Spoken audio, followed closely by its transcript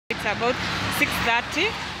it's about 6:30.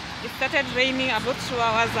 It started raining about 2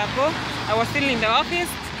 hours ago. I was still in the office.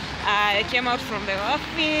 I came out from the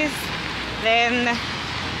office, then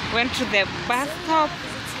went to the bus stop,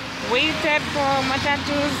 waited for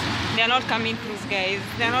matatus. They are not coming through, guys.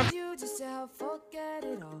 They are not.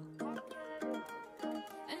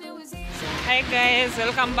 Hi guys,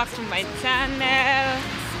 welcome back to my channel.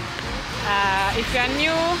 If you are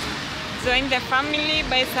new, join the family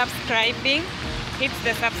by subscribing. Hit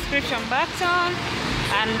the subscription button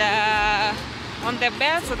and on the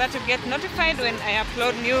bell so that you get notified when I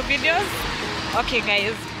upload new videos. Okay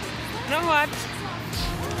guys, you know what?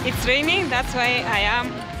 It's raining, that's why I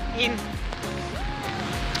am in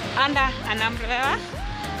under an umbrella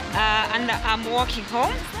and I'm walking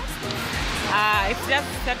home. It's just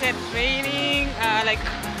started raining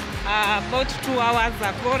about 2 hours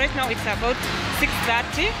ago. Right now it's about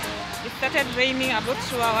 6:30. It started raining about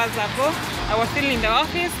 2 hours ago. I was still in the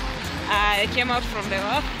office. I came out from the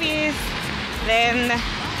office, then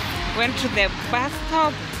went to the bus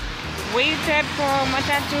stop, waited for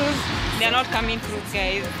matatus. They are not coming through,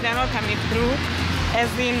 guys. They are not coming through, as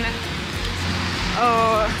in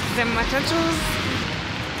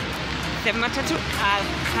the matatu are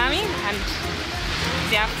coming and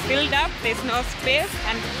they are filled up. There's no space,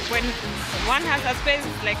 and when one has a space,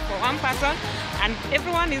 it's like for one person, and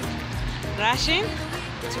everyone is rushing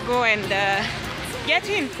to go and get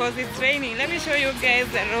in because it's raining. Let me show you guys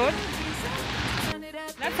the road.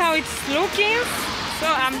 That's how it's looking. So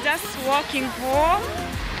I'm just walking home.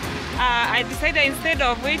 I decided instead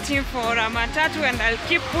of waiting for a matatu and I'll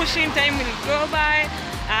keep pushing, time will go by.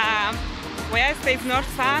 Where I stay is not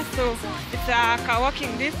far, so it's a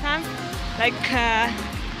walking distance, like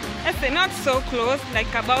let's say not so close,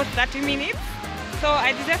 like about 30 minutes. So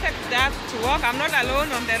I decided just to walk. I'm not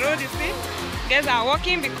alone on the road, you see. Guys are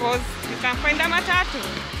walking because you can find a matatu.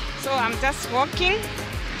 So I'm just walking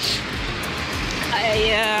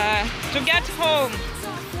to get home.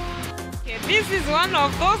 Okay, this is one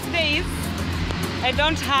of those days I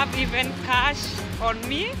don't have even cash on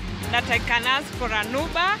me that I can ask for an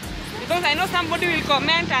Uber, because I know somebody will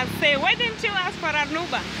comment and say, why didn't you ask for an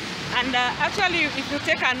Uber? And actually, if you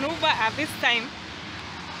take an Uber at this time,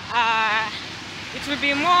 it will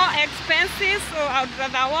be more expensive, so I would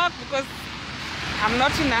rather walk because I'm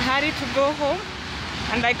not in a hurry to go home,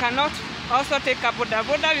 and I cannot also take a boda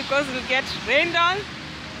boda because it will get rained on.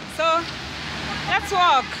 So let's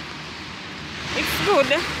walk. It's good.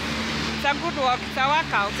 It's a good walk. It's a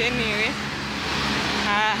workout anyway.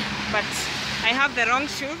 But I have the wrong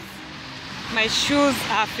shoes. My shoes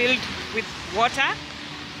are filled with water,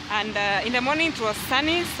 and in the morning it was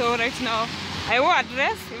sunny, so right now I wore a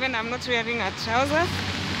dress, even I'm not wearing a trouser,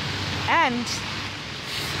 and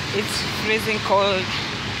it's freezing cold.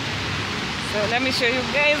 So let me show you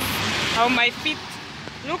guys how my feet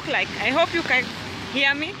look like. I hope you can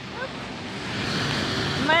hear me.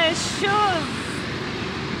 My shoes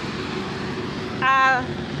are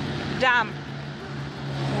damp.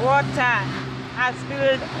 Water has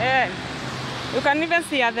filled in. You can even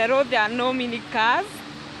see at the road there are no mini cars.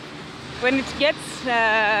 When it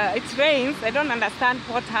rains, I don't understand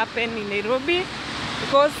what happened in Nairobi,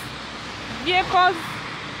 because vehicles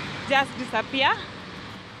just disappear,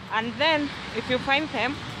 and then if you find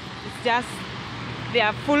them, it's just they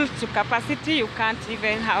are full to capacity. You can't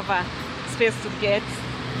even have a space to get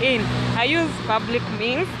in. I use public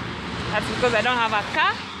means. That's because I don't have a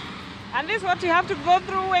car. And this is what you have to go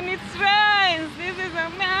through when it rains. This is a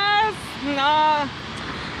mess. No,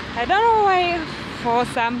 I don't know why, for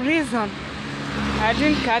some reason, I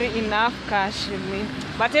didn't carry enough cash with me.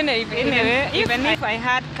 But anyway, even if I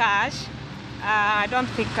had cash, I don't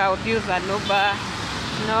think I would use an Uber.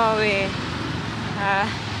 No way.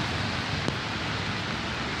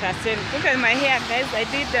 That's it. Look at my hair, guys. I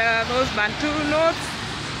did those Bantu knots.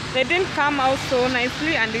 They didn't come out so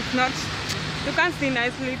nicely, and it's not. You can't see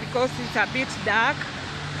nicely because it's a bit dark.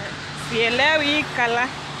 Sielewi color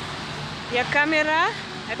your camera.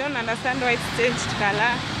 I don't understand why it's changed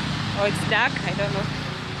color, or it's dark. I don't know.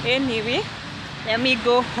 Anyway, let me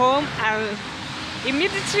go home.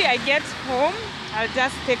 Immediately I get home, I'll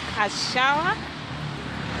just take a shower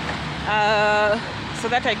so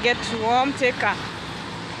that I get warm. Take a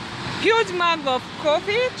huge mug of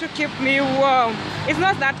coffee to keep me warm. It's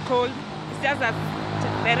not that cold. It's just that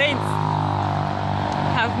the rains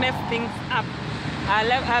have messed things up.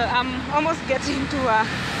 I'm almost getting to a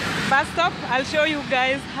bus stop. I'll show you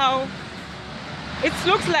guys how it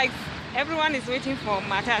looks like. Everyone is waiting for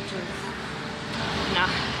matatus. Now,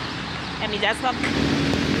 let me just walk.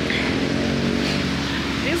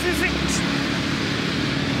 This is it.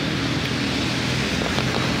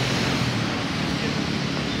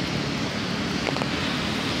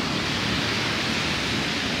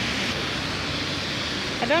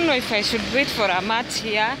 don't know if I should wait for a mat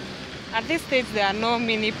here. At this stage there are no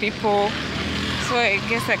many people, so I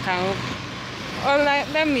guess I can walk. Or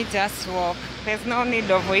let me just walk. There's no need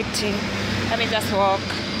of waiting. Let me just walk.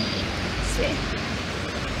 See?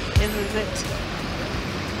 This is it.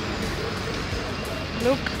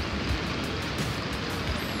 Look.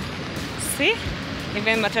 See?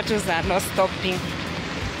 Even matatus are not stopping.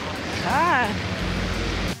 I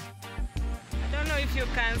don't know if you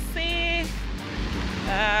can see.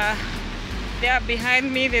 There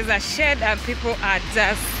behind me there's a shed and people are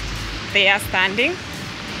just there standing,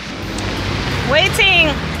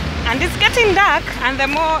 waiting. And it's getting dark, and the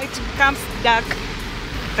more it becomes dark,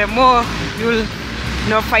 the more you'll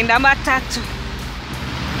find a matatu.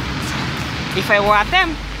 If I were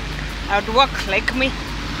them, I would walk like me.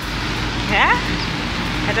 Yeah?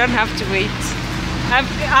 I don't have to wait.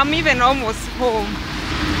 I'm even almost home.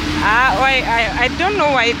 I don't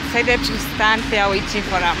know why I decided to stand there waiting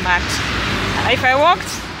for a mat. If I walked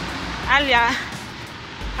earlier,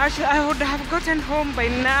 I would have gotten home by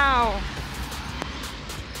now.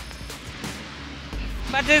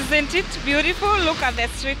 But isn't it beautiful? Look at the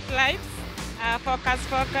street lights. Focus,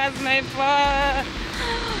 my phone.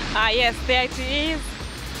 Yes, there it is.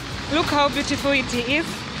 Look how beautiful it is.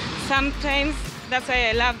 Sometimes that's why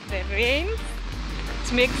I love the rain.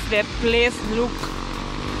 It makes the place look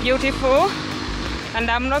beautiful. And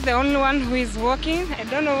I'm not the only one who is walking. I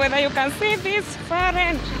don't know whether you can see this far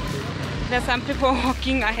end. There's some people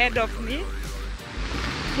walking ahead of me.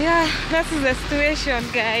 Yeah, that is the situation,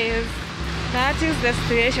 guys. That is the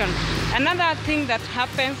situation. Another thing that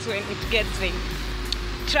happens when it gets rain,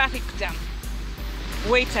 traffic jam.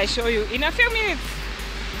 Wait, I show you in a few minutes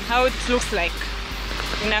how it looks like.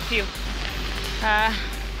 In a few.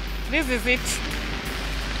 This is it.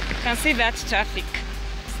 You can see that traffic.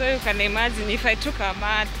 So you can imagine if I took a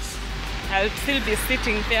mat, I'll still be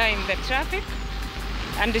sitting there in the traffic,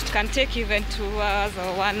 and it can take even 2 hours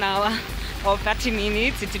or 1 hour or 30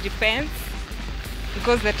 minutes. It depends.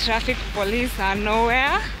 Because the traffic police are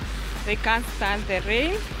nowhere. They can't stand the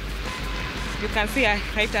rain. You can see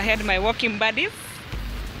right ahead my walking buddies.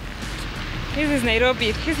 This is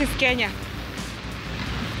Nairobi. This is Kenya.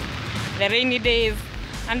 The rainy days.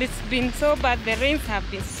 And it's been so bad. The rains have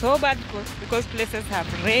been so bad because places have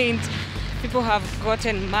rained. People have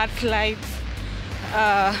gotten mudslides.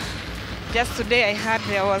 Just today I heard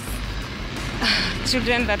there was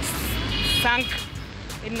children that sank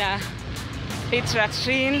in a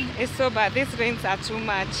latrine. It's so bad. These rains are too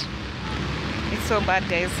much. It's so bad,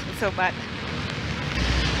 guys. It's so bad.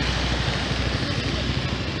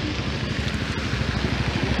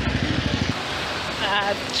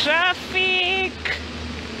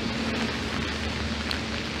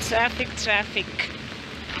 Traffic.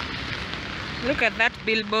 Look at that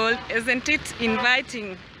billboard. Isn't it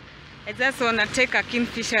inviting? I just want to take a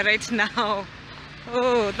kingfisher right now.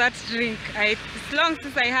 Oh, that drink. It's long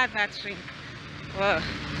since I had that drink. Wow.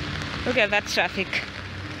 Look at that traffic.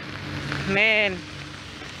 Man.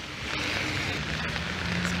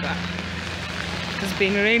 It's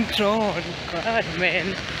been rain-drawn. God,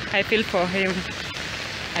 man. I feel for him.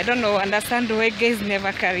 I don't know, understand why guys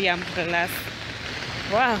never carry umbrellas.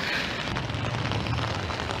 Wow.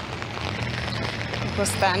 People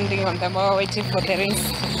standing on the wall waiting for the rain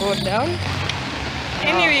to go down.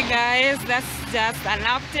 Anyway, guys, that's just an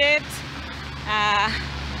update.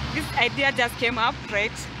 This idea just came up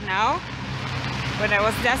right now when I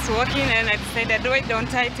was just walking, and I decided, why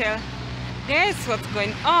don't I tell guys what's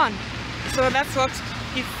going on? So that's what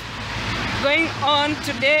is going on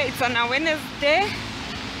today. It's on a Wednesday.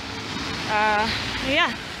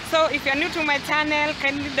 Yeah, so if you're new to my channel,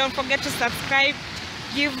 kindly don't forget to subscribe,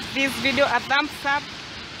 give this video a thumbs up,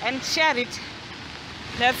 and share it.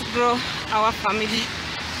 Let's grow our family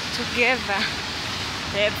together.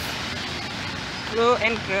 Let's grow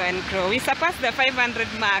and grow and grow. We surpassed the 500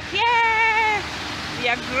 mark. Yeah, we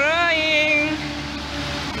are growing.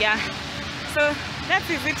 Yeah, so that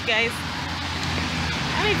is it, guys.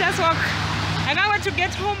 Let me just walk. I can't wait to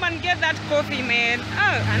get home and get that coffee, man.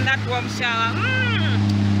 Oh, and that warm shower.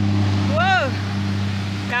 Whoa,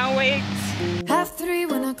 can't wait. 3:30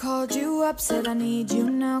 when I called you up, said I need you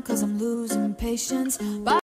now, 'cause I'm losing patience.